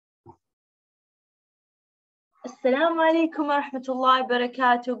Assalamu alaikum wa rahmatullahi wa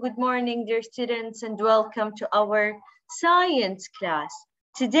barakatuh. Good morning, dear students, and welcome to our science class.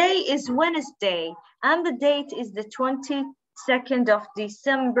 Today is Wednesday, and the date is the 22nd of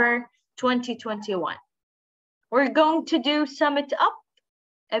December, 2021. We're going to do Sum It Up.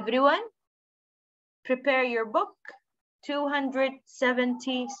 Everyone, prepare your book,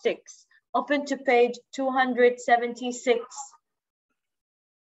 276. Open to page 276.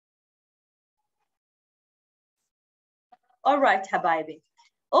 All right, Habibi.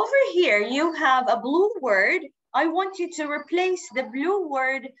 Over here, you have a blue word. I want you to replace the blue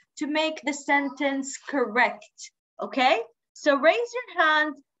word to make the sentence correct, okay? So raise your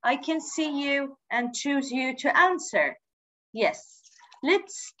hand. I can see you and choose you to answer. Yes.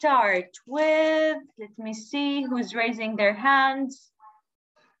 Let's start with, let me see who's raising their hands.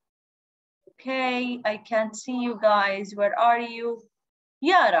 Okay, I can't see you guys. Where are you?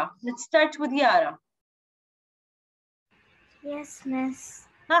 Yara, let's start with Yara. Yes, miss.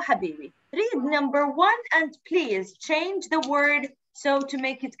 Habibi, read number 1 and please change the word so to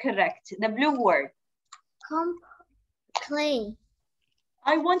make it correct. The blue word. Clay.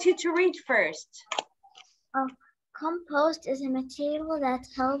 I want you to read first. Compost is a material that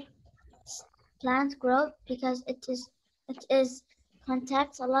helps plants grow because it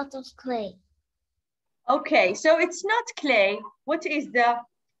contacts a lot of clay. Okay, so it's not clay. What is the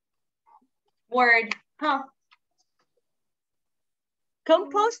word?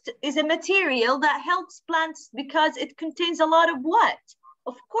 Compost is a material that helps plants because it contains a lot of what?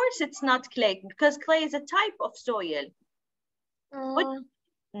 Of course it's not clay because clay is a type of soil. What?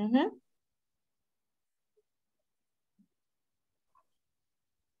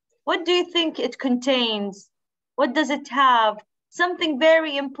 What do you think it contains? What does it have? Something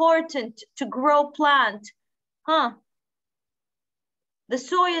very important to grow plant. The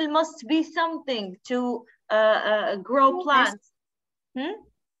soil must be something to grow plants.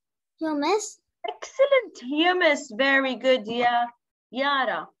 Humus. Excellent, humus. Very good, yeah.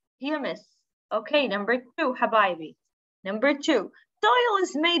 Yara, humus. Okay, number 2, Habibi. Number 2, soil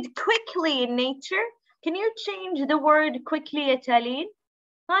is made quickly in nature. Can you change the word quickly, Taleen?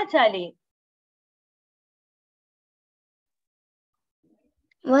 Taleen.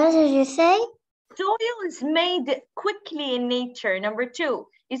 What did you say? Soil is made quickly in nature. Number 2,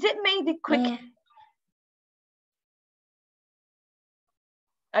 is it made quickly? Yeah.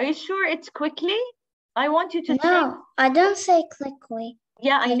 Are you sure it's quickly? I want you to change. No, I don't say quickly.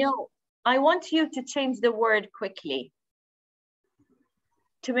 Yeah, I know. I want you to change the word quickly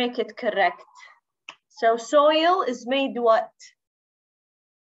to make it correct. So soil is made what?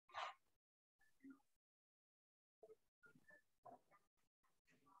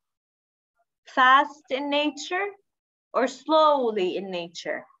 Fast in nature or slowly in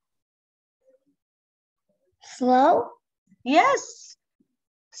nature? Slow? Yes.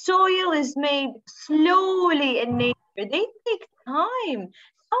 Soil is made slowly in nature. They take time,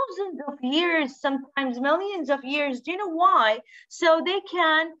 thousands of years, sometimes millions of years. Do you know why? So they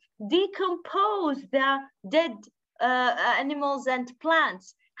can decompose the dead animals and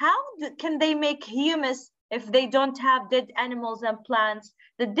plants. How can they make humus if they don't have dead animals and plants?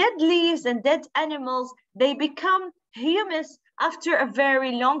 The dead leaves and dead animals, they become humus after a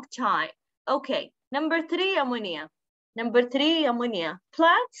very long time. Okay, number 3, Amunia. Number 3, Amunia.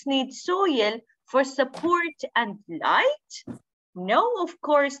 Plants need soil for support and light? No, of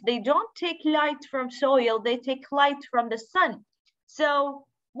course, they don't take light from soil. They take light from the sun. So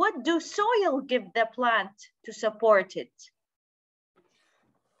what do soil give the plant to support it?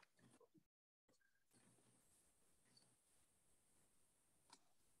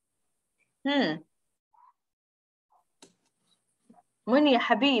 Munia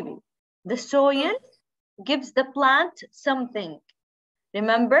Habibi, the soil gives the plant something.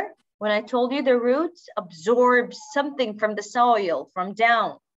 Remember when I told you the roots absorb something from the soil, from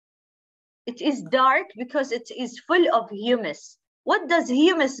down. It is dark because it is full of humus. What does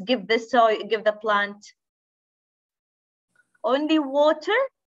humus give the soil, give the plant? Only water?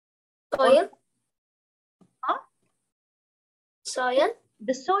 Soil. Soil.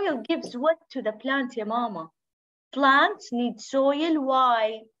 The soil gives what to the plant, ya mama? Plants need soil.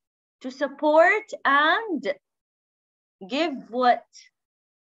 Why? To support and give what?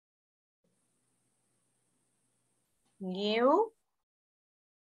 New?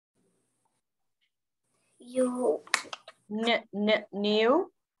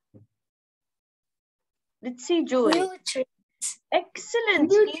 New? Let's see, Julie. Nutrients. Excellent.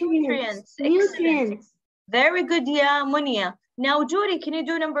 Nutrients. Excellent. Very good, yeah, Munia. Now, Julie, can you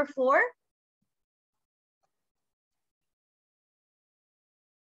do number 4?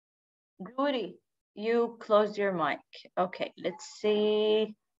 Julie. You closed your mic. Okay, let's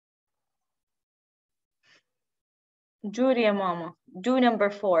see. Julia, Mama, do number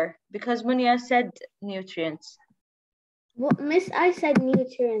 4 because Munya said nutrients. What, Miss, I said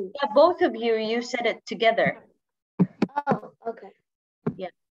nutrients. Yeah, both of you said it together. Oh, okay. Yeah.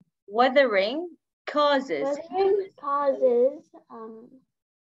 Weathering causes. Weathering causes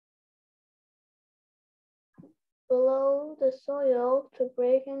below the soil to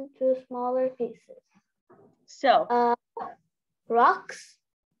break into smaller pieces. So, rocks.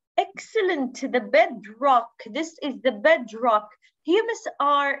 Excellent. The bedrock. This is the bedrock. Humus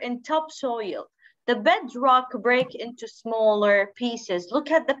are in topsoil. The bedrock break into smaller pieces.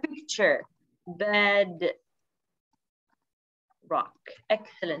 Look at the picture. Bedrock.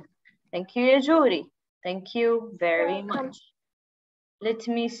 Excellent. Thank you, Yajuri. Thank you very much. Let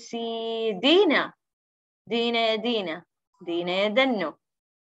me see. Dina. Dina. Dina Danno.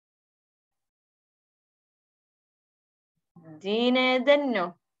 Dina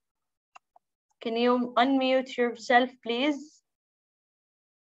Danno. Can you unmute yourself, please?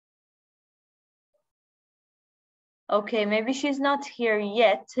 Okay, maybe she's not here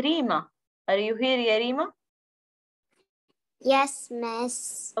yet. Rima, are you here, ya Rima? Yes,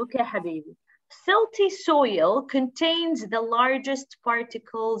 Miss. Okay, Habibi. Silty soil contains the largest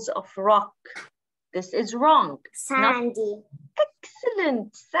particles of rock. This is wrong. Sandy.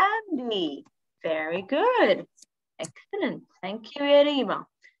 Excellent, sandy. Very good. Excellent. Thank you, ya Rima.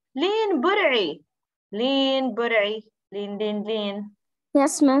 Lin Bur'i. Lin Bur'i. Lin.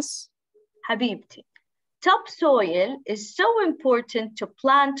 Yes, Miss. Habibti. Topsoil is so important to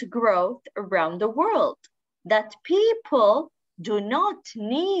plant growth around the world that people do not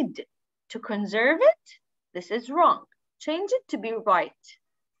need to conserve it. This is wrong. Change it to be right.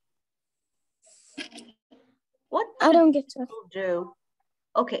 What I don't get to do?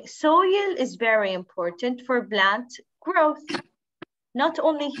 Okay, soil is very important for plant growth, not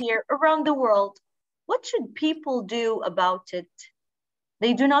only here, around the world. What should people do about it?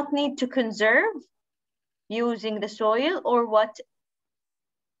 They do not need to conserve using the soil, or what?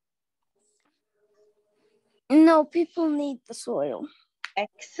 No, people need the soil.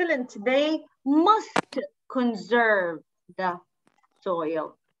 Excellent. They must conserve the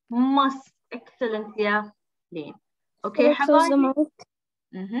soil. Must. Excellent, yeah, Lynn. Okay, Habibi.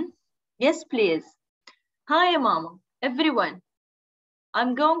 Yes, please. Hi, Mama. Everyone,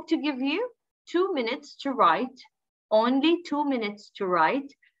 I'm going to give you 2 minutes to write. Only 2 minutes to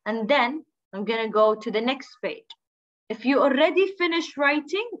write. And then I'm going to go to the next page. If you already finished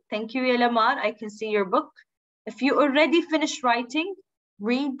writing, thank you, Yelamar. I can see your book. If you already finished writing,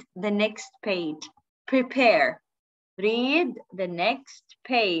 read the next page. Prepare. Read the next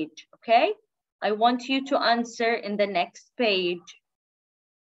page, okay? I want you to answer in the next page.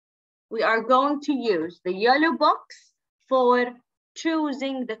 We are going to use the yellow box for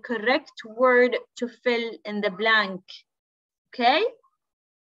choosing the correct word to fill in the blank, okay?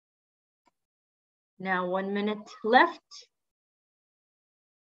 Now 1 minute left.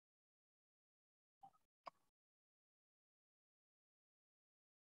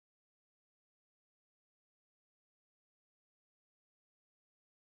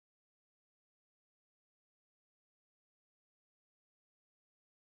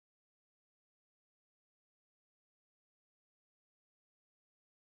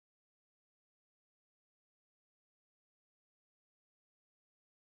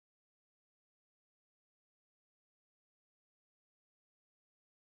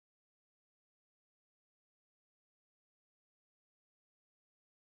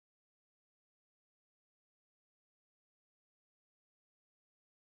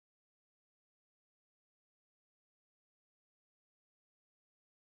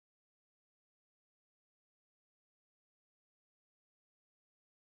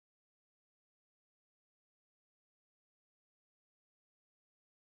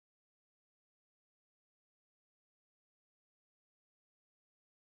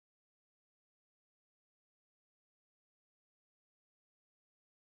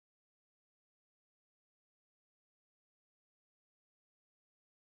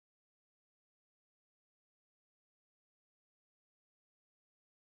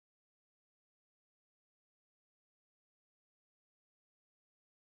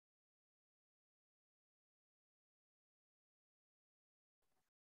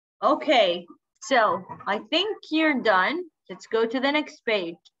 Okay, so I think you're done. Let's go to the next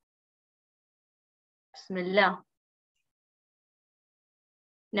page. Bismillah.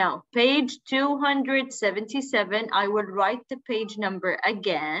 Now, page 277, I will write the page number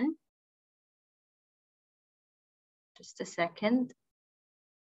again. Just a second.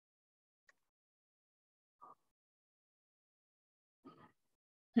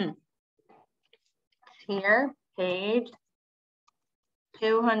 Here, page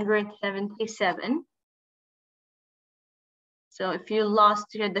 277. So if you lost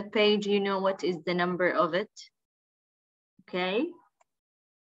here the page, you know what is the number of it. Okay.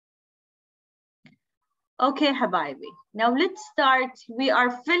 Okay, Habibi. Now let's start. We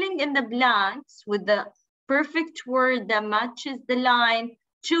are filling in the blanks with the perfect word that matches the line,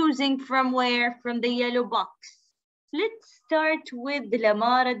 choosing from where? From the yellow box. Let's start with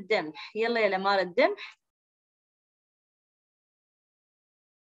لمار الدمح. يلا يا لمار الدمح.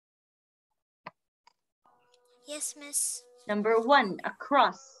 Yes, miss. Number 1,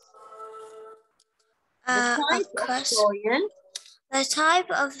 across. The type of soil. The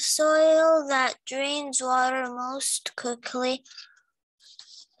type of soil that drains water most quickly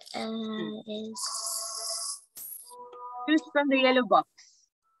is... Choose from the yellow box.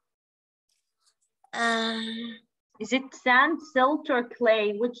 Is it sand, silt, or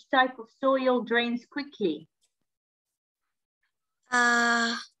clay? Which type of soil drains quickly?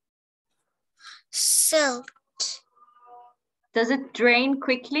 Silt. Does it drain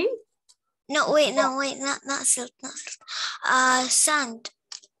quickly? No, wait, not silt, not silt. Sand.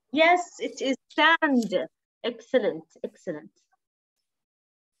 Yes, it is sand. Excellent, excellent.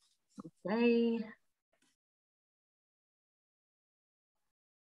 Okay.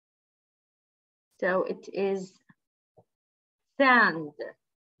 So it is sand.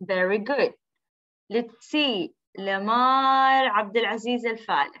 Very good. Let's see. Lamar Abdulaziz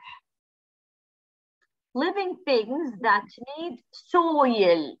Al-Falih. Living things that need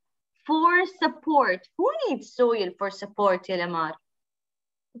soil for support. Who needs soil for support, ya Lamar?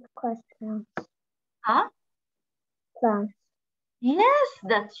 Of course, plants. Huh? Plants. Yes,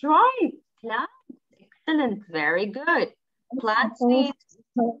 that's right. Plants. Excellent. Very good. Plants need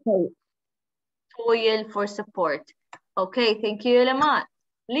soil for support. Okay, thank you, Lamar.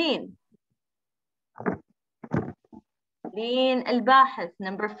 Lean. Lean Al-Bahith,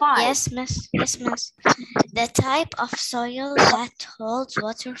 number 5. Yes, miss. Yes, miss. The type of soil that holds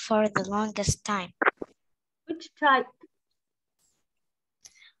water for the longest time. Which type?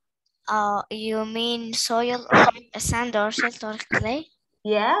 You mean soil or sand or silt or clay?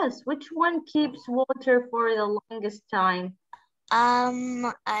 Yes, which one keeps water for the longest time?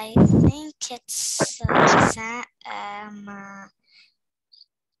 I think it's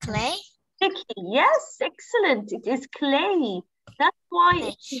clay. Sticky. Yes, excellent. It is clay. That's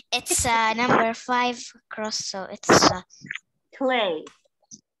why it's number 5 across, so it's clay.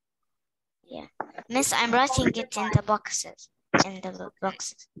 Yeah, miss, I'm writing it in the boxes.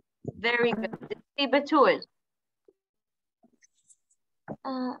 Very good. Let's see Batul.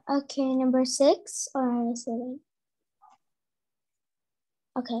 Okay, number 6 or 7.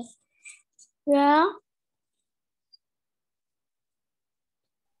 Okay. Yeah.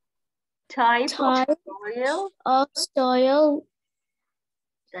 Type of soil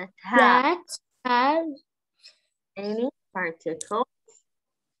that has any particles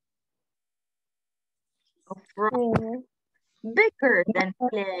of rock bigger than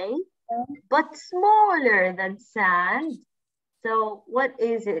clay but smaller than sand. So what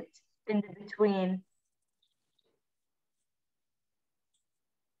is it in between?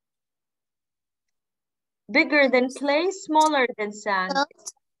 Bigger than clay, smaller than sand.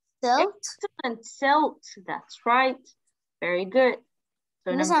 Silt. Excellent, silt. That's right. Very good.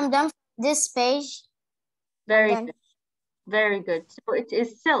 So Miss, I'm done for this page. Very good. Very good. So it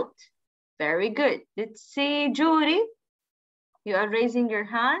is silt. Very good. Let's see, Judy. You are raising your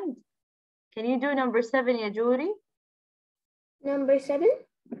hand. Can you do number 7, ya Judy? Number 7?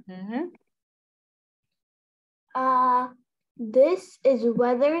 Mm-hmm. This is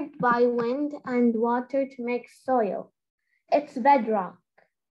weathered by wind and water to make soil. It's bedrock.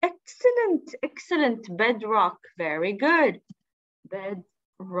 Excellent, excellent. Bedrock. Very good.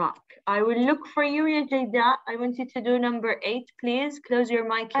 Bedrock. I will look for you, ya Jayda. I want you to do number 8, please. Close your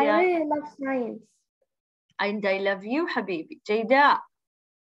mic, ya. I really love science. And I love you, Habibi. Jayda.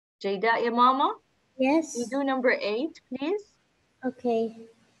 Jayda, ya mama? Yes. You do number 8, please. Okay.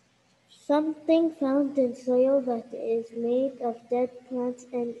 Something found in soil that is made of dead plants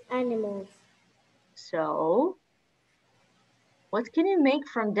and animals. So, what can you make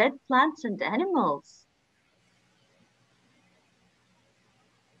from dead plants and animals?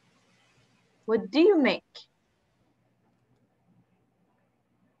 What do you make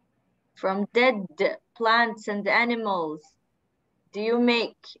from dead plants and animals? Do you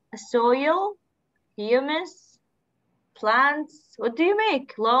make a soil, humus, plants? What do you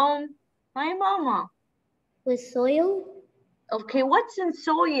make? Loam? My mama. With soil? Okay, what's in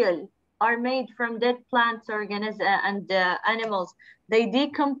soil? are made from dead plants, and animals. They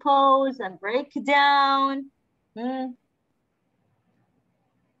decompose and break down.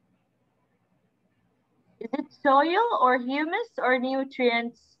 Is it soil or humus or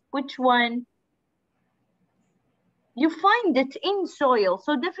nutrients? Which one? You find it in soil,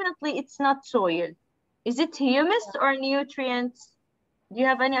 so definitely it's not soil. Is it humus or nutrients? Do you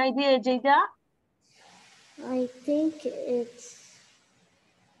have any idea, Jayda? I think it's.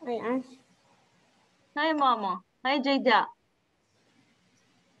 I asked. Hi, Mama. Hi, Jayda.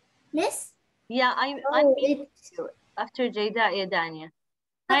 Miss? Yeah, I'm It's. after Jayda, yeah, Dania.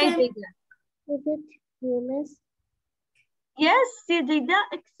 Hi, Okay. Jayda. Is it humus? Yes, yeah, Jayda,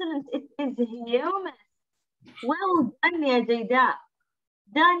 excellent. It is humus. Well done, yeah, Jayda.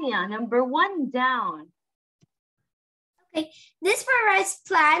 Dania, number 1 down. Okay. This provides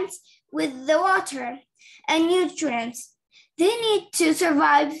plants with the water and nutrients they need to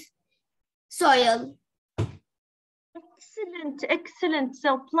survive soil. Excellent, excellent.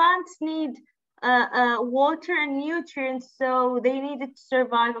 So plants need water and nutrients, so they need it to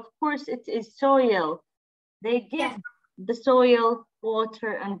survive. Of course, it is soil. They give the soil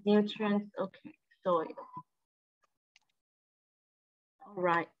water and nutrients. Okay, soil. All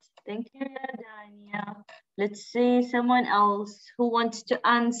right. Thank you, Dania. Let's see someone else who wants to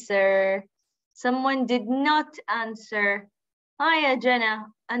answer. Someone did not answer. Hiya, Jenna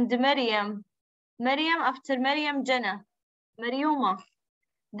and Maryam. Maryam, after Maryam, Jenna. Maryuma.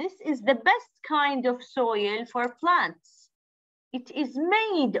 This is the best kind of soil for plants. It is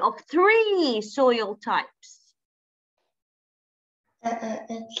made of 3 soil types.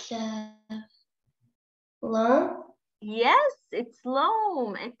 It's loam. Yes, it's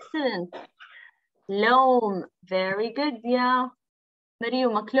loam. Excellent. Loam. Very good, yeah.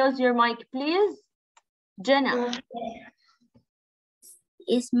 Mariuma, close your mic, please. Jenna.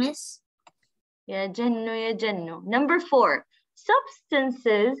 Is Miss? Ya Jenno, ya Jenno. Number 4.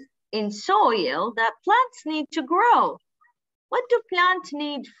 Substances in soil that plants need to grow. What do plants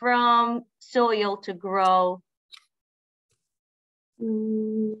need from soil to grow?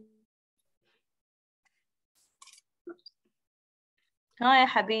 Hi,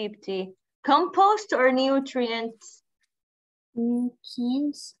 Habibti. Compost or nutrients?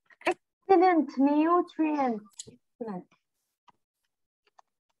 Nutrients. Excellent, nutrients. Excellent.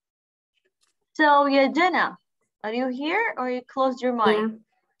 So, yeah, Jenna, are you here or you closed your mic? Yeah.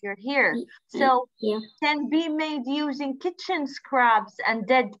 You're here. So, Yeah. can be made using kitchen scraps and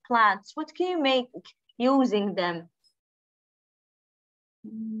dead plants. What can you make using them?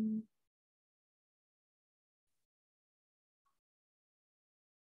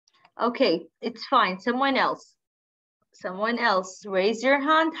 Okay, it's fine. Someone else. Someone else. Raise your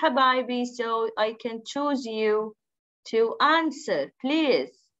hand, Habibi, so I can choose you to answer,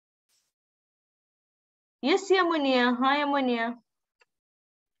 please. Yes, ya Munia. Hi, ya Munia.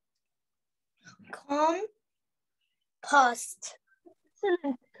 Compost.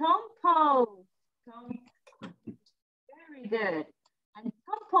 Excellent. Compost. Very good. And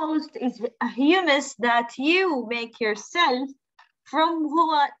compost is a humus that you make yourself from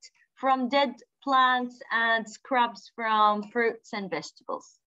what? From dead plants and scraps from fruits and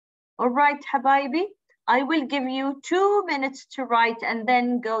vegetables. All right, Habibi, I will give you 2 minutes to write and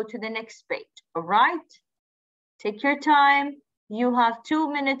then go to the next page. All right? Take your time. You have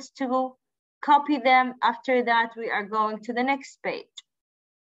 2 minutes to copy them. After that, we are going to the next page.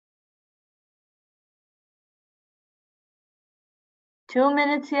 Two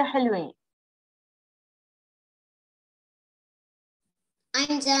minutes يا حلوين.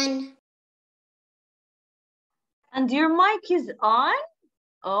 I'm done. And your mic is on?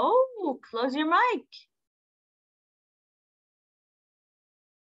 Oh, close your mic.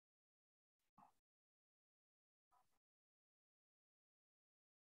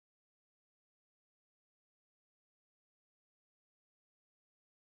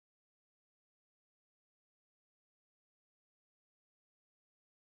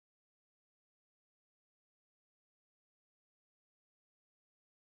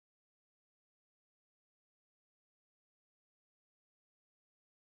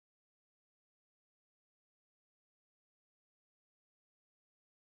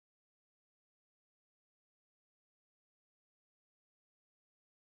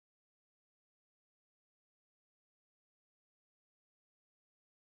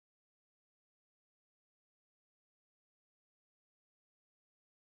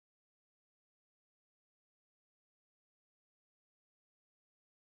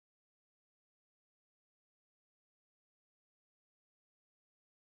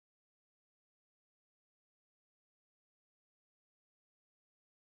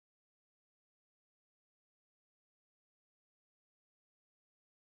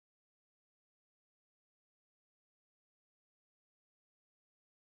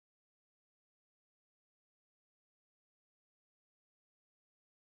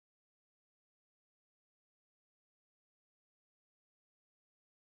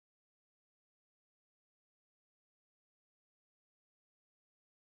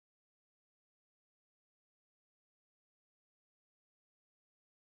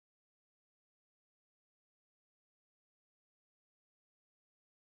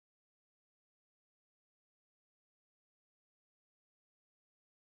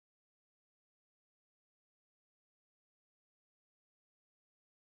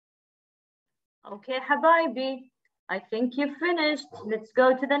 Okay, Habibi, I think you finished. Let's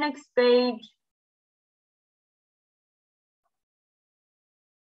go to the next page.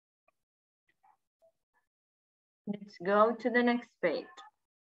 Let's go to the next page.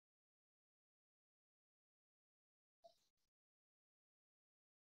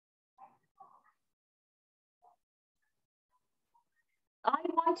 I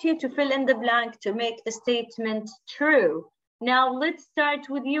want you to fill in the blank to make the statement true. Now let's start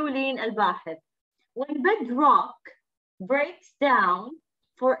with you, Lin Al-Bahid. When bedrock breaks down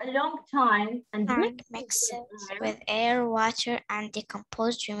for a long time and mixes with air, water, and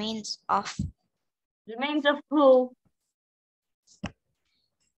decomposed remains of who? You mean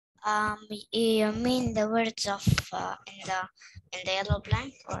the words of in the yellow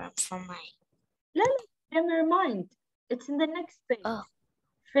blank or from my? No, never mind. It's in the next page. Oh.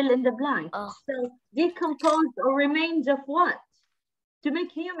 Fill in the blank. Oh. So decomposed or remains of what? To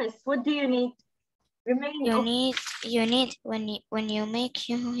make humus, what do you need? You need when you make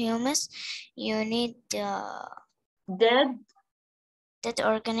humus, you need dead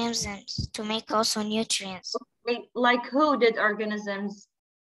organisms to make also nutrients. Like who dead organisms?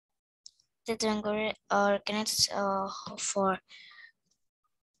 Dead organisms for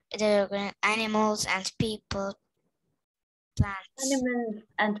the animals and people, plants. Animals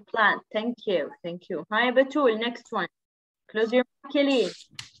and plants. Thank you. Thank you. Hi, Batul. Next one. Close your mic, Kelly.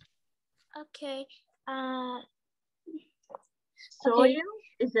 Okay. Soil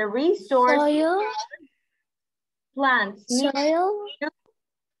is a resource. Soil. Plants. Soil.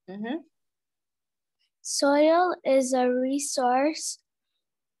 Soil is a resource.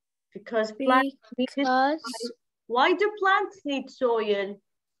 Because plants need soil. Why do plants need soil?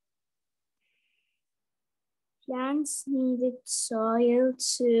 Plants needed soil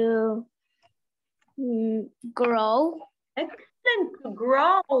to grow. Excellent, to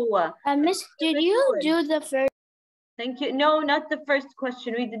grow. Miss, did you do the first? Thank you. No, not the first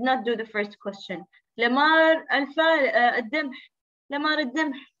question. We did not do the first question. Lamar الدمح. Lamar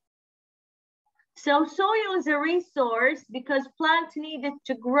الدمح. So soil is a resource because plants need it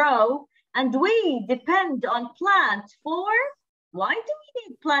to grow, and we depend on plants for. Why do we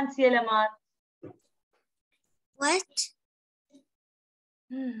need plants, ya Lamar? What?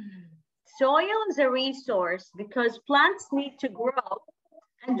 Soil is a resource because plants need to grow,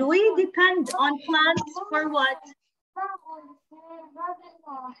 and we depend on plants for what?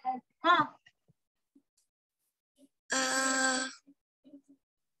 Huh?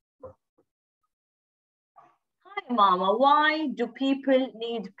 Hi, Mama. Why do people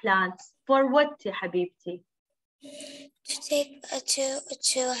need plants? For what, Habibti?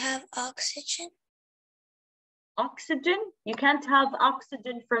 To have oxygen. Oxygen? You can't have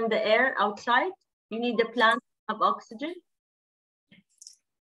oxygen from the air outside. You need the plant to have oxygen.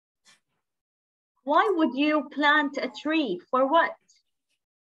 Why would you plant a tree? For what?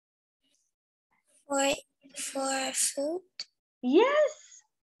 For food. Yes,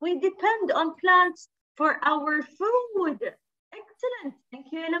 we depend on plants for our food. Excellent.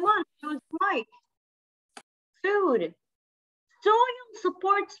 Thank you, Elaman. Use mic. Food. Soil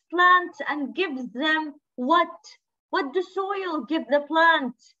supports plants and gives them what? What does soil give the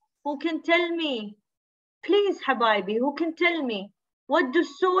plant? Who can tell me? Please, Habibi, who can tell me? What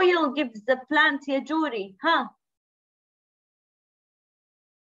does soil give the plant, ya Juri? Huh?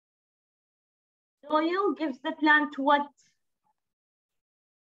 Soil gives the plant what?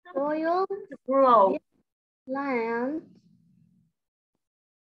 Soil to grow. Plant.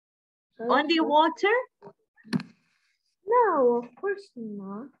 Only water? No, of course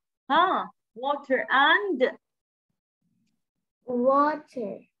not. Huh? Water and?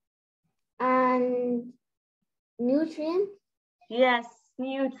 Water and nutrients? Yes,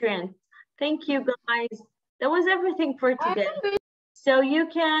 nutrients. Thank you, guys. That was everything for today. So you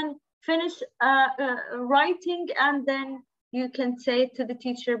can finish writing and then you can say to the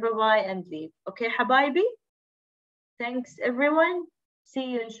teacher bye-bye and leave. Okay, Habibi? Thanks, everyone.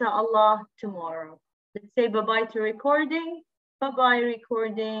 See you, inshallah, tomorrow. Let's say bye-bye to recording. Bye-bye,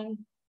 recording.